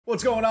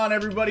What's going on,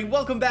 everybody?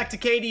 Welcome back to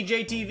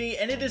kdjTV,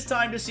 and it is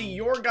time to see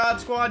your God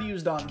Squad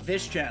used on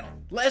this channel.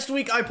 Last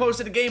week, I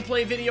posted a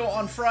gameplay video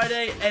on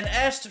Friday and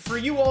asked for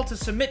you all to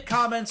submit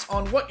comments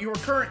on what your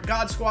current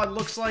God Squad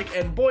looks like,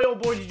 and boy oh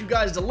boy did you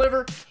guys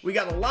deliver. We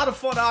got a lot of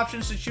fun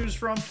options to choose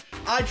from.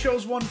 I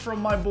chose one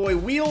from my boy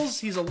Wheels.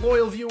 He's a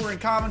loyal viewer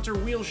and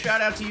commenter. Wheels,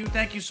 shout out to you.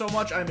 Thank you so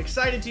much. I'm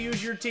excited to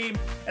use your team,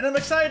 and I'm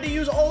excited to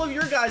use all of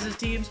your guys'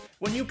 teams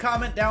when you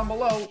comment down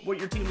below what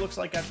your team looks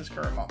like at this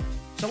current moment.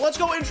 So let's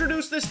go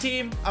introduce this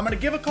team. I'm going to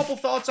give a couple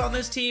thoughts on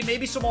this team,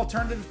 maybe some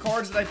alternative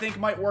cards that I think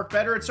might work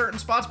better at certain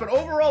spots, but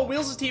overall,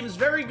 Wheels' team is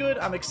very good.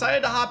 I'm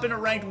excited to hop into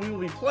ranked. We will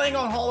be playing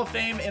on Hall of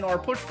Fame in our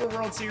Push for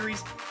World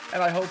Series,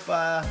 and I hope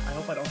I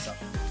don't suck.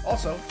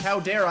 Also, how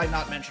dare I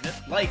not mention it?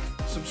 Like,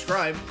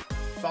 subscribe,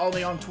 follow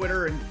me on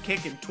Twitter and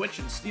Kick and Twitch,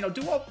 and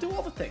do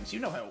all the things. You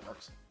know how it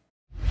works.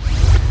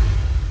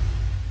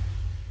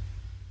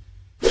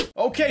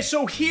 Okay,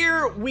 so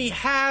here we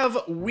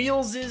have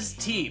Wheels'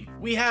 team.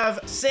 We have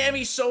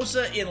Sammy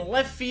Sosa in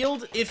left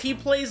field. If he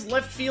plays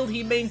left field,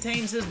 he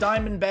maintains his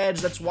diamond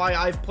badge. That's why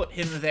I've put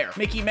him there.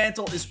 Mickey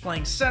Mantle is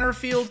playing center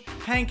field.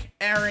 Hank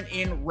Aaron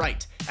in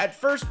right. At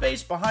first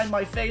base, behind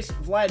my face,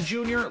 Vlad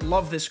Jr.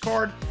 Love this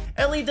card.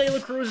 Ellie De La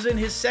Cruz is in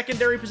his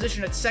secondary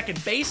position at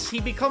second base. He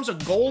becomes a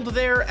gold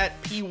there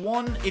at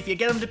P1. If you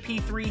get him to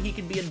P3, he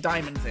can be a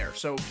diamond there.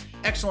 So,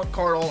 excellent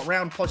card all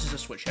around, plus he's a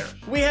switch hitter.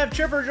 We have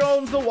Chipper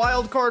Jones, the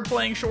wild card,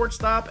 playing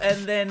shortstop, and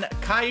then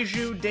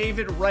Kaiju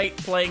David Wright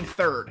playing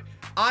third.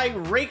 I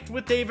raked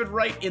with David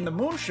Wright in the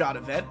Moonshot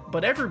event,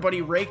 but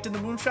everybody raked in the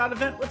Moonshot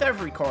event with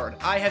every card.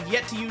 I have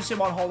yet to use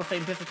him on Hall of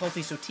Fame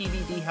difficulty, so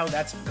TBD how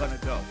that's gonna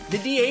go. The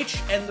DH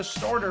and the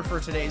starter for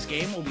today's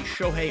game will be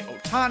Shohei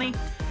Ohtani,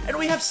 and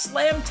we have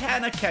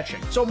Slamtana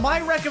catching. So my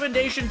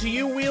recommendation to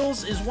you,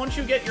 Wheels, is once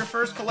you get your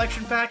first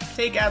collection pack,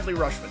 take Adley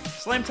Rutschman.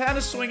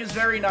 Slamtana's swing is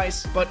very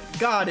nice, but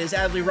God, is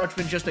Adley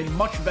Rutschman just a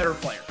much better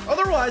player.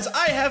 Otherwise,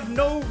 I have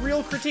no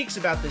real critiques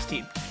about this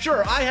team.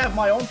 Sure, I have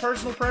my own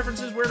personal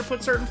preferences where to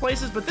put certain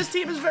places, but this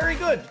team is very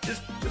good.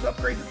 Just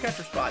upgrade your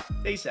catcher spot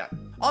ASAP.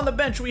 On the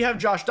bench, we have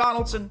Josh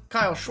Donaldson,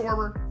 Kyle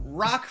Schwarber,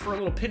 Rock for a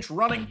little pinch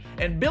running,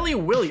 and Billy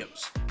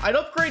Williams. I'd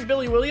upgrade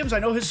Billy Williams. I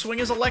know his swing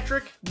is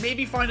electric.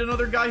 Maybe find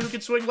another guy who can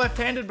swing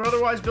left-handed, but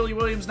otherwise Billy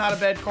Williams, not a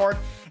bad card.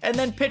 And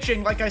then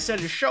pitching, like I said,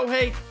 is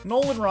Shohei,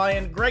 Nolan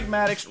Ryan, Greg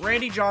Maddux,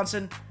 Randy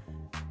Johnson,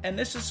 and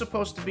this is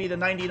supposed to be the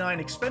 99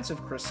 expensive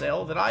Chris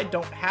Sale that I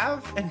don't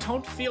have and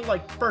don't feel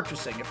like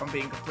purchasing, if I'm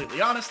being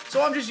completely honest.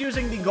 So I'm just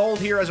using the gold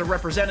here as a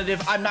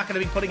representative. I'm not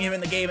going to be putting him in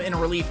the game in a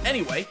relief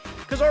anyway,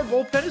 because our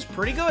bullpen is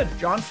pretty good.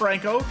 John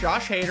Franco,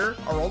 Josh Hader,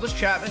 Aroldis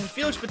Chapman,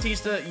 Felix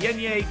Bautista,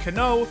 Yenye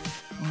Cano,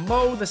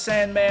 Mo the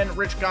Sandman,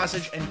 Rich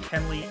Gossage, and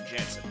Kenley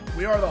Jansen.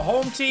 We are the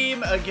home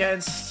team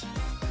against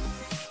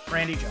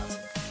Randy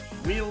Johnson.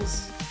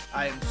 Wheels,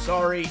 I am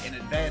sorry in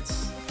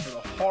advance for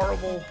the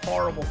horrible,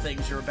 horrible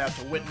things you're about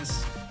to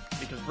witness,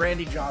 because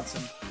Randy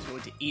Johnson is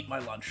going to eat my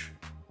lunch,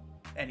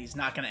 and he's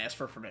not going to ask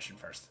for permission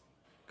first.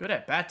 Good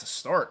at bat to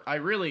start.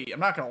 I'm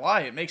not going to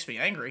lie, it makes me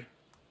angry.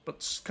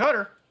 But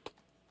Cutter.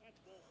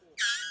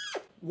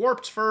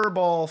 Warped for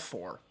ball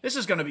 4. This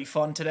is going to be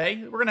fun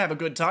today. We're going to have a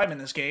good time in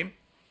this game.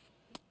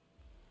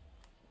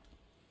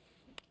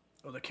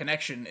 Oh, the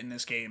connection in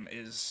this game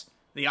is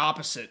the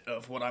opposite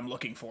of what I'm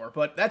looking for,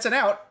 but that's an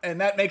out, and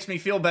that makes me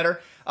feel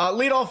better.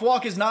 Leadoff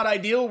walk is not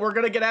ideal. We're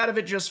going to get out of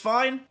it just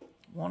fine.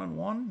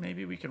 1-1.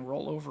 Maybe we can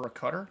roll over a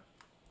cutter.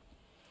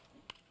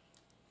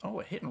 Oh,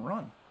 a hit and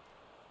run.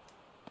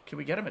 Can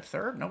we get him at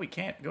third? No, we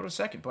can't. Go to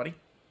second, buddy.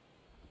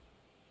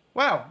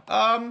 Wow.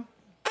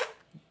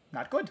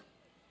 Not good.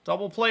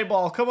 Double play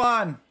ball. Come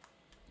on.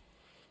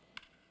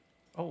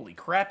 Holy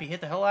crap, he hit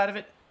the hell out of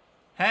it.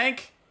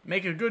 Hank,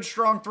 make a good,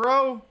 strong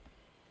throw.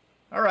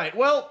 All right,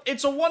 well,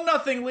 it's a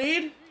 1-0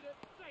 lead.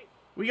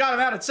 We got him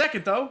out at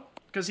second, though,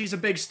 because he's a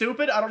big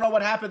stupid. I don't know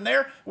what happened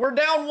there. We're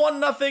down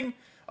 1-0.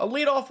 A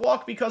leadoff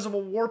walk because of a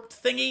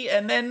warped thingy,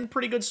 and then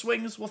pretty good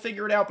swings. We'll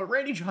figure it out, but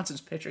Randy Johnson's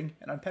pitching,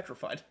 and I'm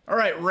petrified. All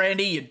right,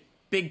 Randy, you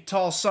big,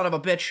 tall son of a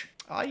bitch.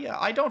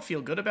 I don't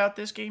feel good about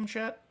this game,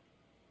 chat.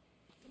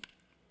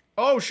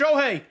 Oh,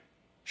 Shohei.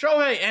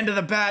 Shohei, end of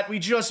the bat. We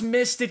just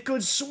missed it.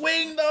 Good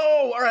swing,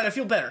 though. All right, I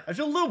feel better. I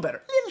feel a little better.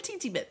 A little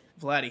teensy bit.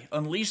 Vladdy,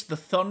 unleash the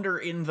thunder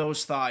in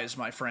those thighs,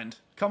 my friend.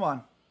 Come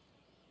on.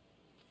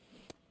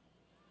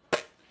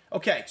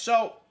 Okay,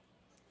 so,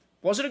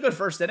 was it a good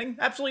first inning?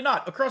 Absolutely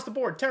not. Across the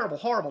board, terrible,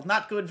 horrible,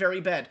 not good,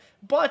 very bad.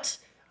 But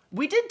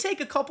we did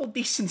take a couple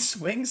decent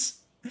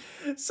swings.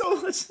 So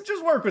let's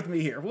just work with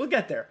me here. We'll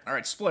get there. All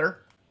right,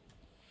 splitter.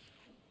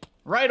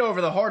 Right over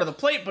the heart of the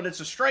plate, but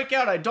it's a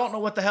strikeout. I don't know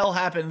what the hell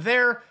happened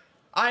there.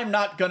 I'm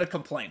not gonna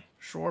complain.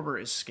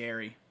 Schwarber is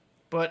scary.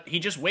 But he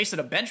just wasted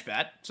a bench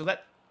bat, so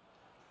that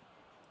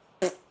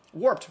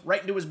warped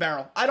right into his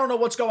barrel. I don't know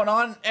what's going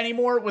on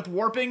anymore with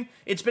warping.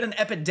 It's been an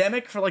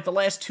epidemic for like the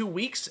last 2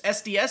 weeks.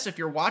 SDS, if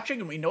you're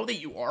watching, and we know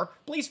that you are,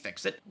 please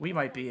fix it. We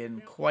might be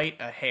in quite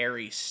a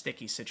hairy,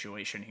 sticky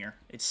situation here.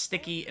 It's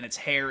sticky and it's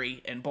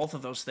hairy, and both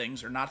of those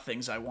things are not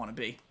things I want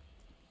to be.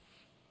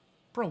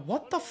 Bro,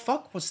 what the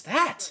fuck was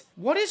that?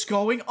 What is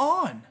going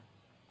on?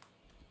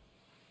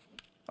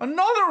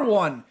 Another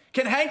one!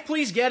 Can Hank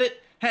please get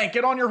it? Hank,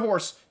 get on your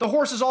horse. The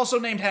horse is also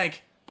named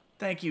Hank.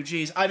 Thank you,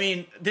 jeez. I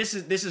mean, this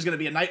is going to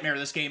be a nightmare,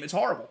 this game. It's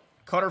horrible.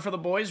 Cutter for the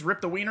boys, rip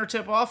the wiener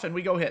tip off, and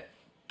we go hit.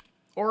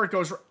 Or it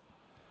goes...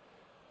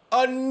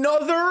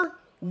 Another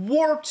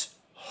warped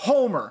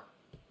homer.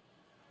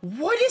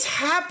 What is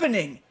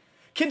happening?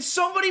 Can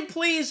somebody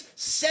please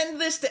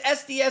send this to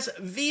SDS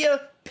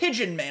via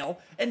pigeon mail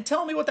and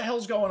tell me what the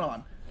hell's going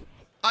on?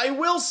 I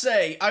will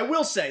say,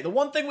 the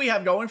one thing we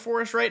have going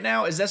for us right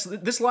now is this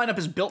lineup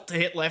is built to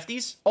hit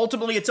lefties.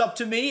 Ultimately, it's up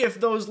to me if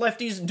those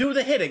lefties do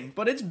the hitting,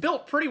 but it's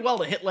built pretty well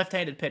to hit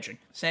left-handed pitching.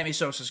 Sammy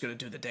Sosa's going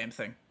to do the damn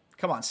thing.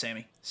 Come on,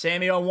 Sammy.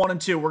 Sammy on 1 and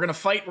 2. We're going to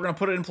fight. We're going to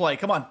put it in play.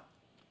 Come on.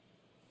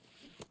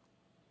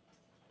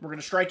 We're going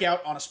to strike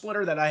out on a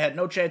splitter that I had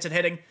no chance at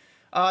hitting.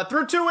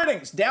 Through 2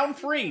 innings. Down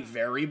 3.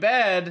 Very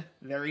bad.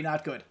 Very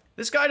not good.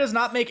 This guy does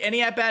not make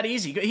any at-bat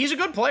easy. He's a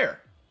good player.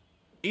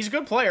 He's a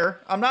good player.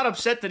 I'm not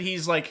upset that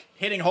he's, like,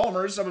 hitting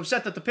homers. I'm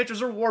upset that the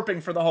pitchers are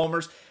warping for the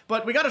homers.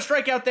 But we got a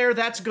strikeout there.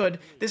 That's good.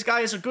 This guy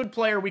is a good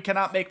player. We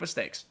cannot make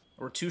mistakes.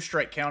 Or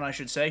 2-strike count, I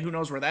should say. Who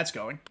knows where that's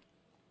going.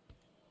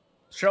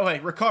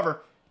 Shohei,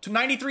 recover. To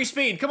 93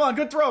 speed. Come on,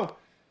 good throw.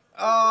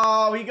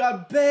 Oh, he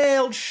got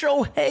bailed.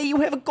 Shohei,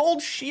 you have a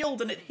gold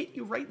shield, and it hit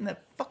you right in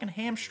that fucking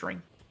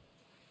hamstring.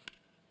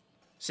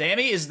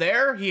 Sammy is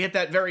there. He hit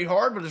that very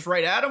hard, but it's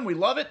right at him. We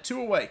love it. 2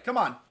 away. Come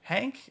on.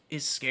 Hank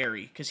is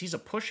scary because he's a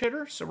push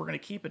hitter, so we're going to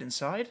keep it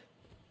inside.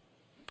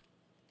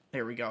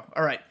 There we go.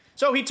 All right.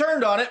 So he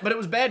turned on it, but it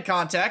was bad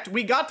contact.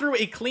 We got through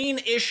a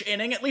clean-ish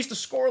inning, at least a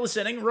scoreless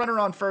inning. Runner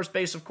on first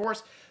base, of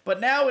course. But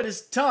now it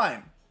is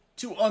time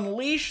to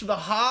unleash the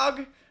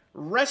hog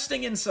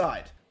resting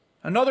inside.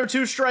 Another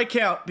 2-strike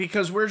count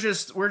because we're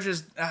just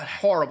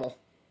horrible.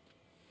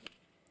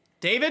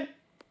 David?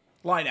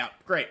 Line out.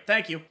 Great.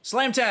 Thank you.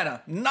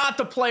 Slamtana. Not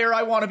the player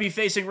I want to be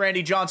facing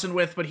Randy Johnson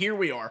with, but here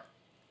we are.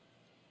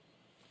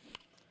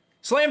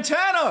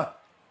 Slamtana!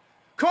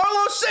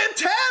 Carlos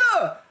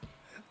Santana!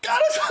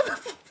 Got us on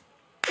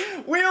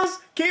the... Wheels,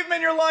 keep him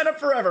in your lineup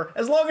forever.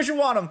 As long as you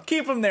want him,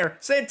 keep him there.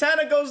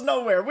 Santana goes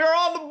nowhere. We're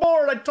on the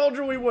board. I told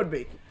you we would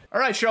be. All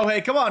right,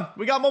 Shohei, come on.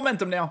 We got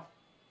momentum now.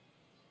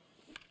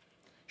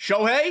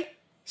 Shohei,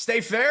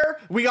 stay fair.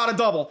 We got a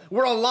double.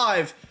 We're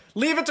alive.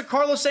 Leave it to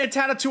Carlos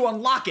Santana to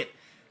unlock it.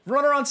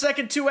 Runner on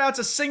second, 2 outs.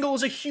 A single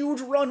is a huge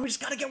run. We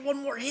just got to get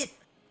one more hit.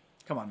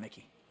 Come on,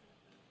 Mickey.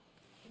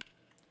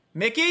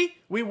 Mickey,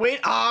 we wait.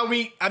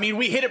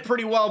 We hit it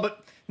pretty well,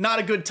 but not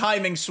a good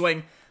timing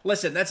swing.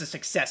 Listen, that's a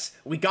success.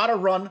 We got a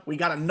run. We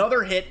got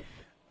another hit.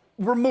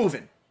 We're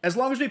moving. As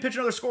long as we pitch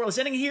another scoreless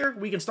inning here,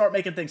 we can start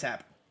making things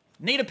happen.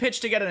 Need a pitch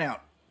to get an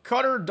out.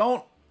 Cutter,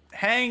 don't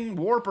hang,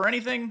 warp, or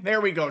anything.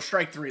 There we go.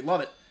 Strike 3.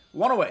 Love it.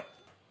 1 away.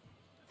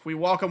 If we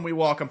walk him, we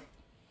walk him.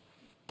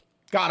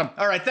 Got him.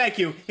 All right, thank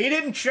you. He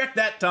didn't check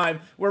that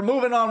time. We're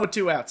moving on with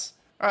 2 outs.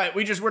 All right,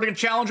 we're going to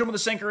challenge him with a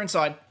sinker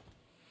inside.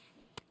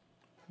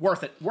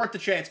 Worth it. Worth the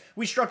chance.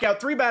 We struck out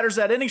 3 batters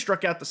that inning,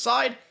 struck out the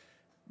side.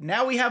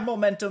 Now we have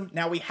momentum.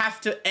 Now we have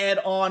to add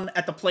on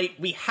at the plate.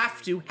 We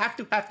have to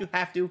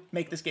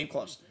make this game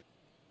close.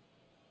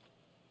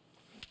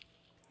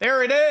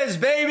 There it is,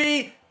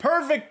 baby.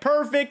 Perfect,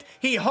 perfect.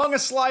 He hung a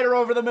slider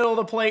over the middle of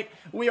the plate.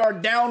 We are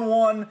down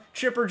 1.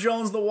 Chipper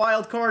Jones, the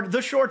wild card,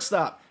 the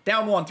shortstop.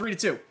 Down 1,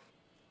 3-2.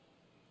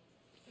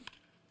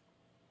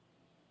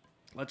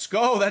 Let's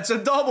go. That's a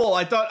double.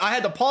 I thought I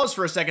had to pause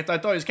for a second. I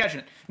thought he was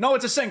catching it. No,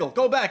 it's a single.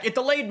 Go back. It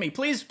delayed me.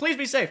 Please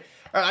be safe.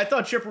 All right, I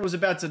thought Chipper was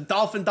about to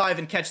dolphin dive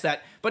and catch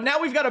that. But now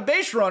we've got a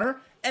base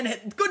runner, and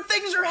good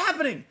things are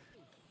happening.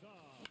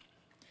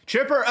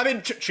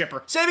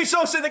 Chipper. Sammy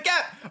Sosa in the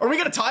gap. Are we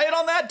going to tie it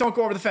on that? Don't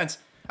go over the fence.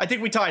 I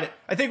think we tied it.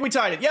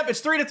 Yep,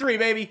 it's 3-3,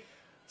 baby.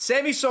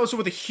 Sammy Sosa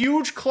with a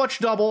huge clutch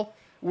double.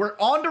 We're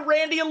on to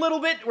Randy a little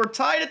bit. We're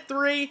tied at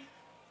 3.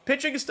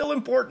 Pitching is still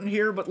important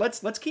here, but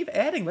let's keep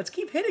adding. Let's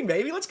keep hitting,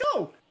 baby. Let's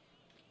go.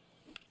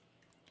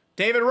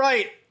 David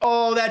Wright.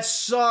 Oh, that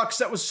sucks.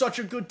 That was such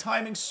a good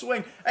timing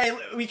swing. Hey,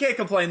 we can't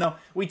complain, though.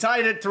 We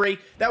tied it at 3.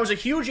 That was a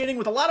huge inning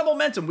with a lot of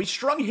momentum. We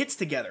strung hits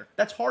together.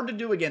 That's hard to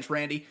do against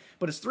Randy,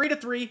 but it's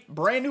 3-3.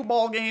 Brand new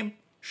ball game.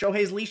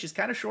 Shohei's leash is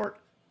kind of short,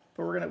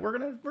 but we're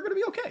gonna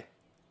be okay.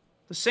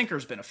 The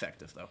sinker's been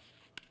effective, though.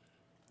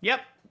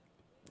 Yep.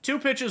 2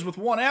 pitches with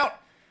 1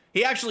 out.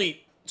 He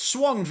actually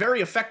swung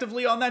very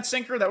effectively on that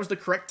sinker. That was the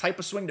correct type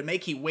of swing to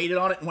make. He waited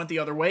on it and went the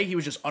other way. He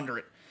was just under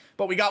it.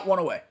 But we got 1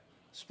 away.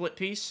 Split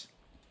piece.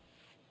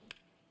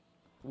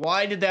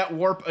 Why did that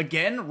warp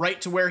again? Right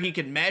to where he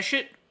could mash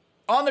it.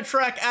 On the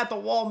track at the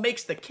wall,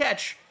 makes the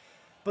catch.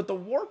 But the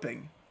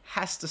warping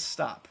has to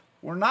stop.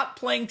 We're not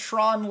playing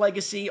Tron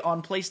Legacy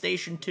on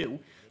PlayStation 2.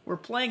 We're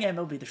playing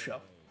MLB The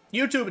Show.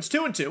 YouTube, it's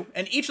 2-2,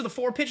 and each of the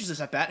 4 pitches this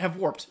at bat have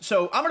warped.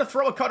 So I'm going to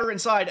throw a cutter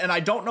inside, and I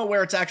don't know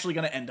where it's actually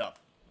going to end up.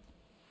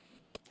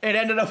 It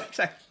ended up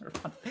exactly.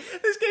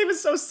 This game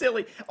is so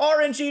silly.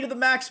 RNG to the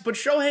max, but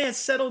Shohei has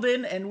settled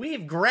in, and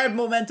we've grabbed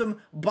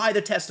momentum by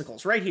the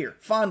testicles, right here,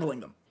 fondling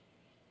them.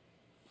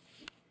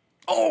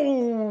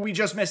 Oh, we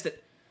just missed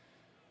it.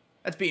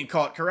 That's being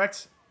caught,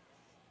 correct?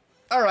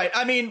 All right,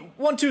 I mean,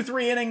 1, 2,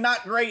 3 inning,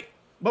 not great.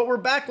 But we're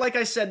back, like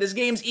I said, this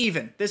game's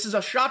even. This is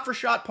a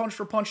shot-for-shot,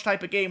 punch-for-punch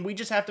type of game. We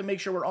just have to make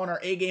sure we're on our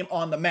A-game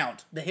on the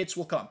mound. The hits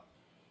will come.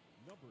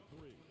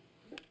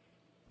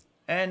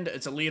 And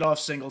it's a leadoff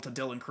single to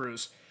Dylan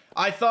Cruz.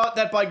 I thought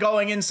that by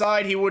going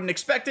inside, he wouldn't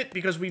expect it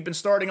because we've been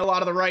starting a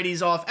lot of the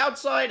righties off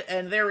outside,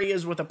 and there he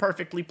is with a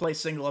perfectly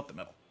placed single up the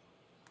middle.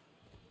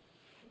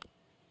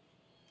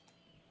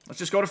 Let's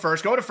just go to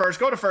first, go to first,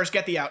 go to first,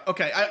 get the out.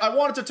 Okay, I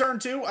wanted to turn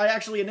two. I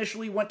actually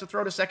initially went to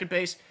throw to second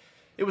base.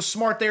 It was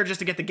smart there just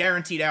to get the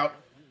guaranteed out.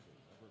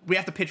 We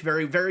have to pitch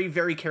very, very,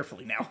 very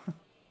carefully now.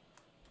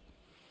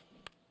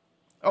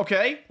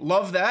 Okay,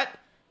 love that.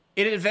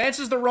 It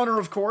advances the runner,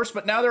 of course,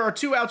 but now there are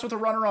 2 outs with a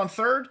runner on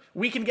third.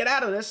 We can get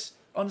out of this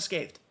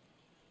unscathed.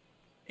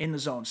 In the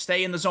zone.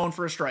 Stay in the zone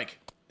for a strike.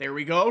 There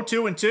we go,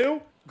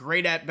 2-2.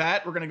 Great at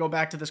bat. We're going to go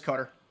back to this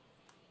cutter.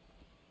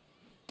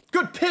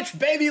 Good pitch,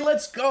 baby.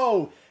 Let's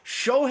go.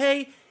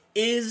 Shohei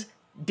is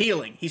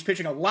dealing. He's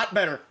pitching a lot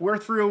better. We're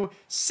through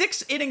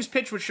 6 innings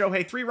pitched with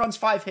Shohei, 3 runs,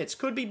 5 hits.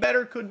 Could be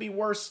better, could be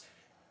worse.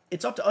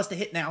 It's up to us to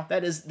hit now.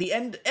 That is the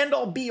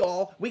end-all,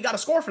 be-all. We got to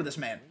score for this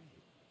man.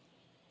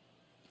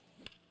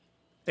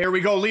 There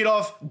we go.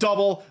 Leadoff,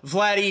 double,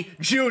 Vladdy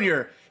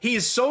Jr. He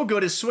is so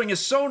good. His swing is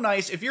so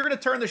nice. If you're going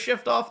to turn the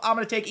shift off, I'm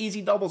going to take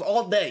easy doubles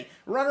all day.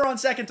 Runner on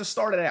second to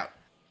start it out.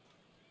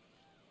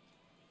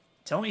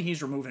 Tell me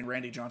he's removing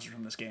Randy Johnson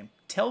from this game.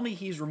 Tell me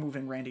he's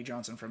removing Randy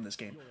Johnson from this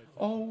game.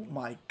 Oh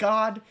my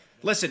God.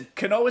 Listen,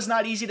 Cano is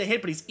not easy to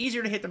hit, but he's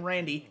easier to hit than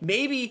Randy.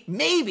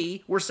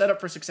 Maybe we're set up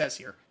for success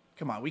here.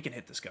 Come on, we can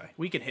hit this guy.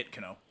 We can hit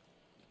Cano.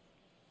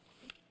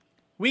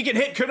 We can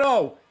hit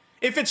Cano.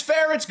 If it's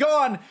fair, it's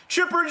gone.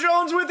 Chipper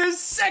Jones with his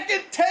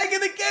second tag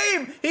of the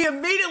game. He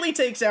immediately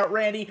takes out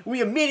Randy.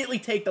 We immediately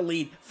take the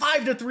lead.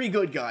 5-3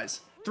 good, guys.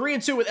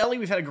 3-2 with Ellie.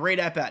 We've had a great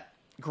at-bat.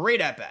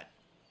 Great at-bat.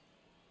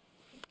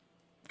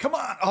 Come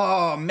on.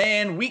 Oh,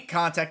 man. Weak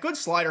contact. Good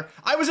slider.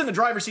 I was in the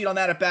driver's seat on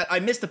that at-bat.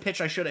 I missed the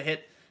pitch I should have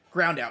hit.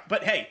 Ground out.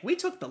 But, hey, we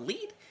took the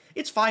lead.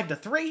 It's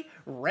 5-3.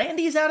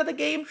 Randy's out of the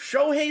game.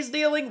 Shohei's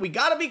dealing. We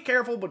got to be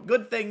careful, but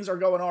good things are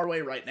going our way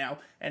right now.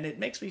 And it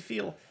makes me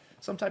feel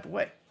some type of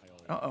way.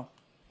 Uh-oh.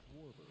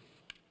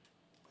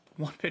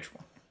 One pitch.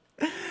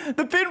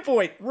 The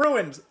pinpoint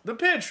ruined. The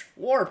pitch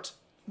warped.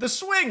 The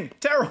swing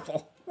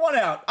terrible. 1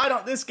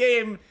 out. This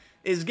game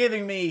is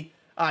giving me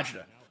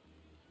agita.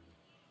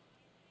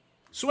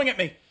 Swing at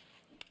me.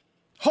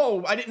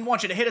 Oh, I didn't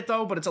want you to hit it,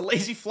 though, but it's a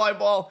lazy fly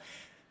ball.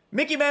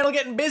 Mickey Mantle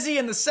getting busy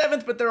in the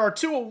 7th, but there are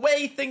 2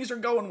 away. Things are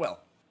going well.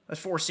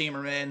 That's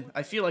 4-seamer, man.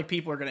 I feel like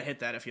people are going to hit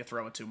that if you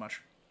throw it too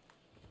much.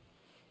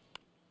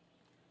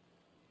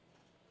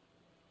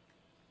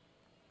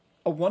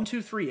 A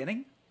 1-2-3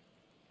 inning?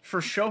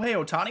 For Shohei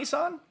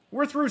Ohtani-san?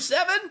 We're through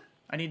 7?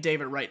 I need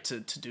David Wright to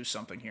do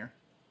something here.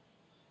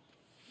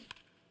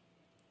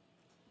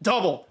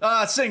 Double.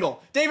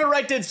 Single. David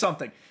Wright did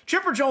something.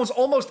 Chipper Jones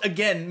almost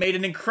again made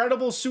an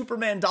incredible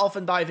Superman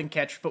dolphin diving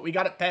catch, but we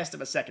got it past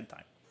him a 2nd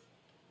time.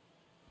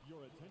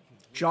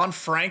 John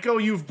Franco,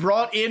 you've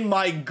brought in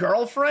my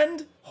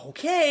girlfriend?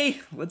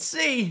 Okay, let's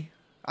see.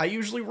 I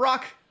usually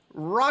rock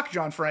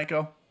John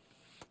Franco.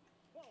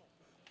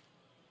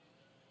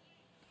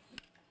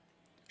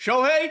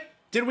 Shohei,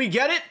 did we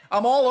get it?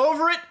 I'm all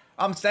over it.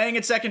 I'm staying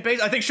at second base.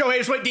 I think Shohei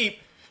just went deep.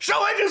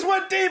 Shohei just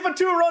went deep, a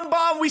 2-run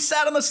bomb. We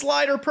sat on the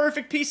slider.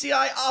 Perfect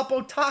PCI.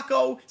 Oppo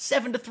Taco,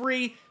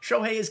 7-3.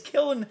 Shohei is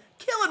killing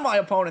my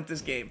opponent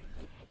this game.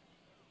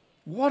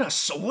 What a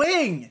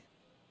swing.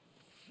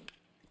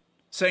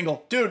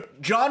 Single. Dude,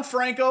 John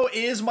Franco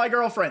is my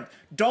girlfriend.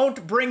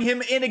 Don't bring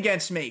him in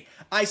against me.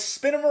 I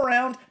spin him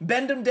around,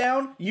 bend him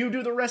down. You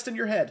do the rest in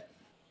your head.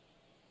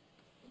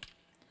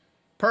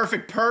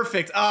 Perfect,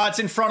 perfect. It's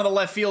in front of the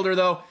left fielder,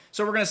 though,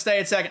 so we're going to stay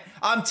at second.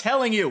 I'm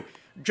telling you,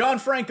 John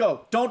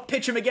Franco, don't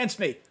pitch him against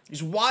me.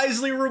 He's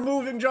wisely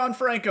removing John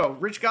Franco.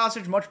 Rich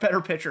Gossage, much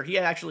better pitcher. He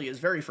actually is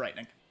very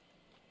frightening.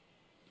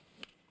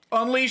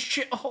 Unleash.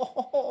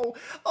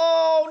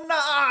 Oh,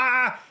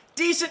 nah.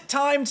 Decent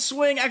timed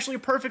swing. Actually, a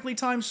perfectly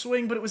timed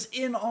swing, but it was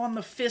in on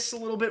the fist a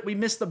little bit. We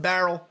missed the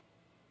barrel.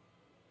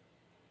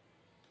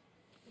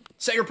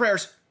 Say your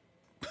prayers.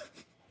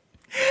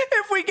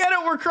 If we get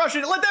it, we're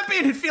crushing it. Let that be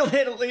an infield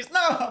hit at least.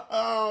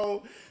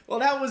 No. Well,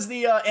 that was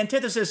the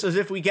antithesis as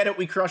if we get it,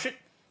 we crush it.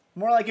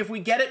 More like if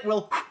we get it,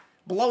 we'll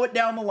blow it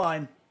down the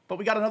line. But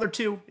we got another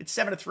 2. It's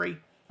 7-3.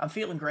 I'm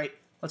feeling great.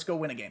 Let's go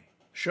win a game.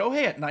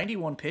 Shohei at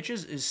 91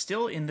 pitches is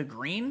still in the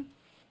green.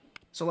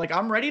 So, like,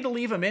 I'm ready to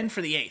leave him in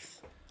for the 8th.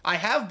 I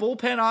have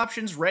bullpen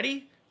options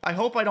ready. I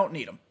hope I don't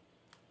need them.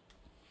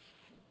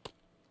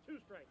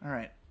 All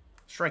right.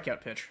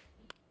 Strikeout pitch.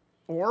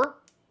 Or,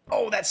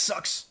 oh, that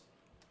sucks.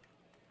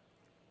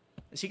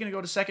 Is he going to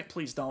go to second?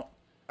 Please don't.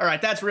 All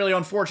right, that's really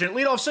unfortunate.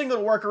 Leadoff single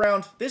to work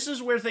around. This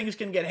is where things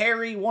can get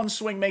hairy. 1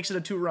 swing makes it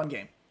a 2-run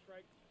game.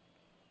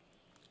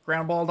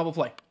 Ground ball, double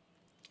play.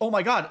 Oh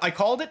my God, I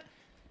called it.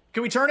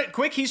 Can we turn it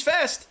quick? He's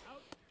fast.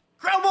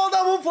 Ground ball,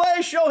 double play.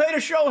 Shohei to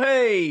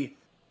Shohei.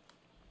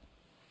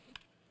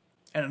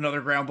 And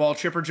another ground ball.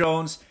 Chipper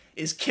Jones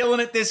is killing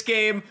it this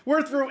game.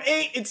 We're through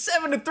 8. It's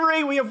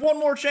 7-3. We have one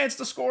more chance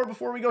to score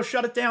before we go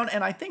shut it down,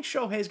 and I think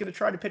Shohei's going to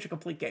try to pitch a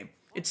complete game.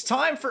 It's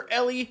time for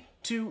Ellie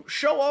to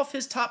show off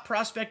his top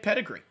prospect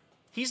pedigree.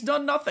 He's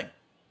done nothing.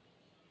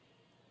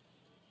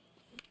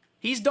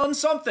 He's done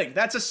something.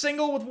 That's a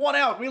single with 1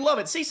 out. We love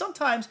it. See,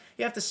 sometimes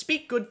you have to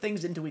speak good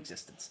things into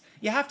existence.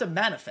 You have to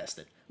manifest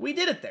it. We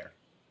did it there.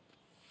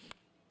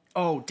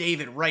 Oh,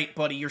 David, right,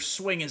 buddy. Your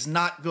swing is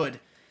not good.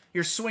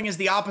 Your swing is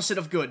the opposite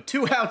of good.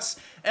 2 outs.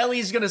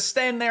 Ellie's going to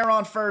stand there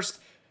on first.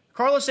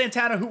 Carlos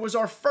Santana, who was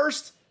our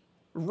first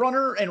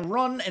runner and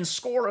run and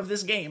score of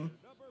this game,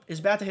 is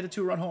about to hit a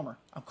 2-run homer.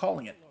 I'm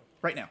calling it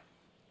right now.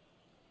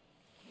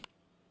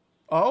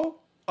 Oh,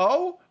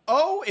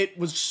 it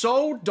was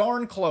so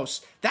darn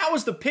close. That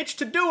was the pitch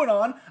to do it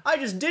on. I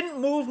just didn't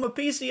move my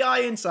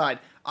PCI inside.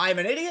 I'm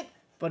an idiot,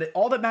 but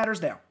all that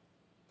matters now,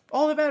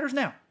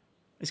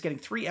 is getting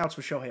 3 outs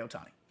with Shohei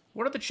Ohtani.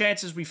 What are the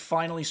chances we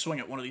finally swing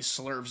at one of these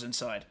slurves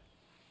inside?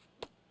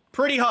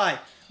 Pretty high.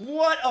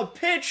 What a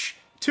pitch.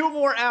 2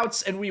 more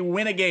outs and we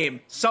win a game.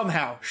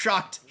 Somehow.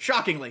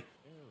 Shockingly.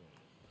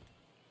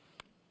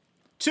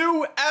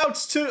 2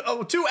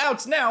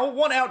 outs now.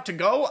 1 out to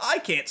go. I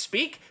can't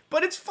speak,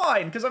 but it's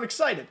fine because I'm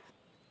excited.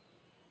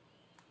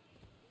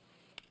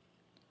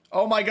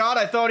 Oh my god,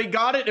 I thought he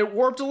got it. It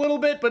warped a little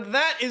bit, but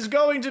that is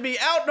going to be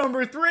out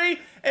number 3.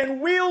 And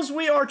Wheels,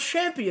 we are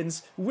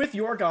champions with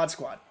your God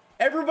Squad.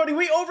 Everybody,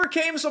 we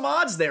overcame some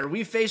odds there.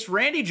 We faced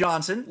Randy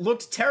Johnson,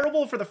 looked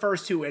terrible for the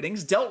first 2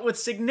 innings, dealt with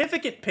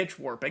significant pitch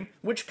warping,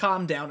 which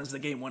calmed down as the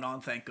game went on,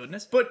 thank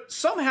goodness. But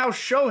somehow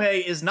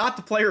Shohei is not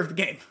the player of the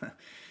game.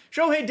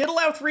 Shohei did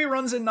allow 3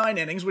 runs in 9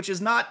 innings, which is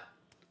not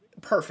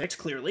perfect,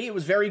 clearly. It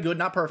was very good,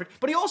 not perfect.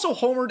 But he also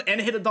homered and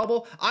hit a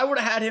double. I would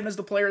have had him as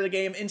the player of the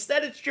game.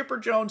 Instead, it's Chipper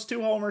Jones,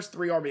 2 homers,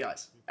 3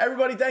 RBIs.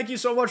 Everybody, thank you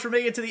so much for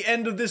making it to the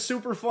end of this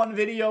super fun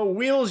video.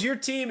 Wheels, your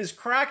team is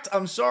cracked.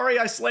 I'm sorry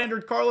I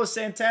slandered Carlos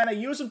Santana.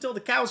 Use him till the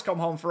cows come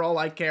home for all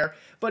I care.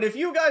 But if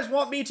you guys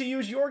want me to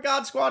use your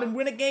God Squad and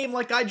win a game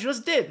like I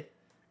just did,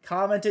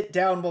 comment it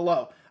down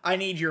below. I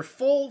need your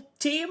full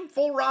team,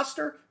 full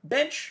roster,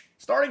 bench,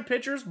 starting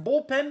pitchers,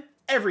 bullpen,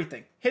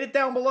 everything. Hit it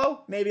down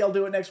below. Maybe I'll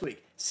do it next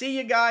week. See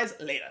you guys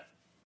later.